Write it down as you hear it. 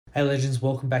Hey legends,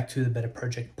 welcome back to the Better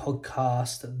Project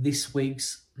podcast. This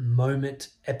week's moment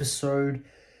episode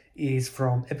is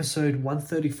from episode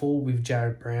 134 with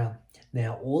Jared Brown.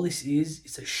 Now, all this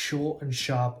is a short and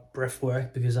sharp breath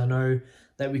work because I know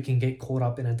that we can get caught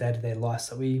up in a day-to-day life,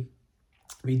 so we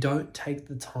don't take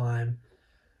the time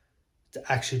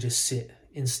to actually just sit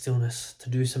in stillness, to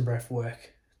do some breath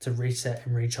work, to reset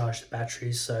and recharge the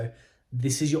batteries. So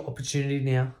this is your opportunity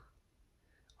now.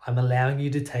 I'm allowing you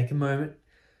to take a moment,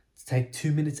 to take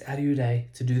 2 minutes out of your day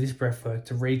to do this breath work,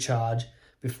 to recharge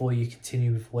before you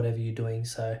continue with whatever you're doing.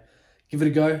 So give it a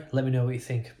go. Let me know what you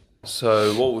think.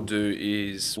 So what we'll do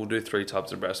is we'll do 3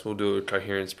 types of breaths. We'll do a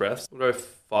coherence breath. We'll go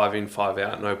 5 in, 5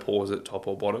 out, no pause at top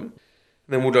or bottom. And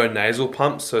then we'll do nasal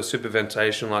pumps, so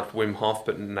superventilation like Wim Hof,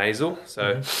 but nasal.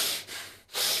 So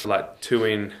like 2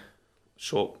 in,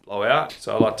 short, blow out.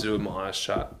 So I like to do it with my eyes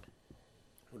shut.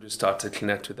 We'll just start to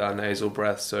connect with our nasal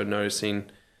breath. So noticing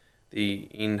the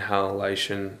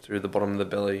inhalation through the bottom of the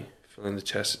belly, feeling the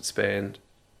chest expand.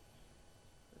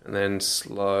 And then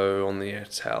slow on the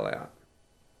exhale out.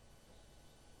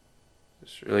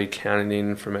 Just really counting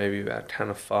in for maybe about count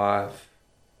of 5.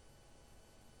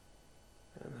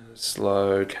 And then a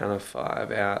slow count of 5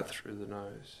 out through the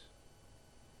nose.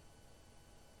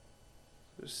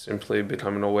 Just simply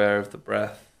becoming aware of the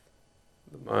breath,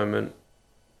 the moment.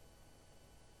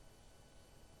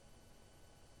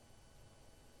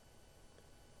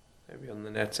 Maybe on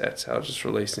the next exhale, just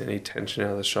releasing any tension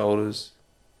out of the shoulders.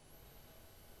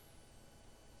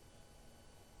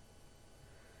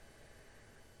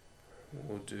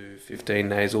 We'll do 15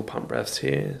 nasal pump breaths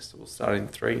here. So we'll start in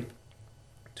 3,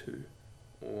 2,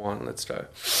 1. Let's go.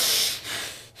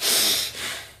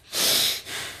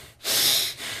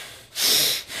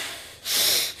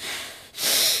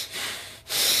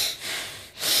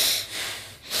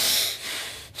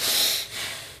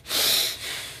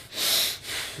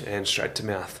 And straight to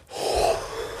mouth.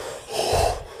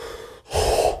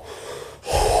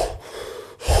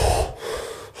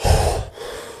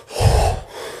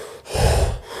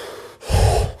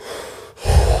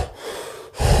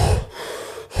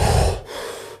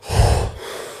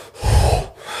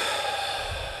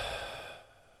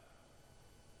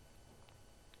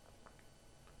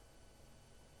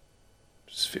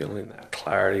 Just feeling that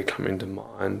clarity coming to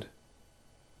mind.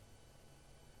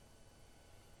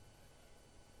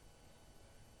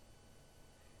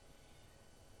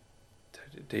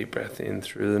 Take a deep breath in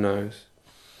through the nose.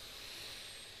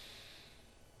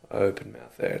 Open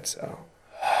mouth, exhale.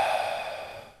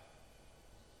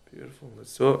 Beautiful,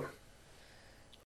 let's do it.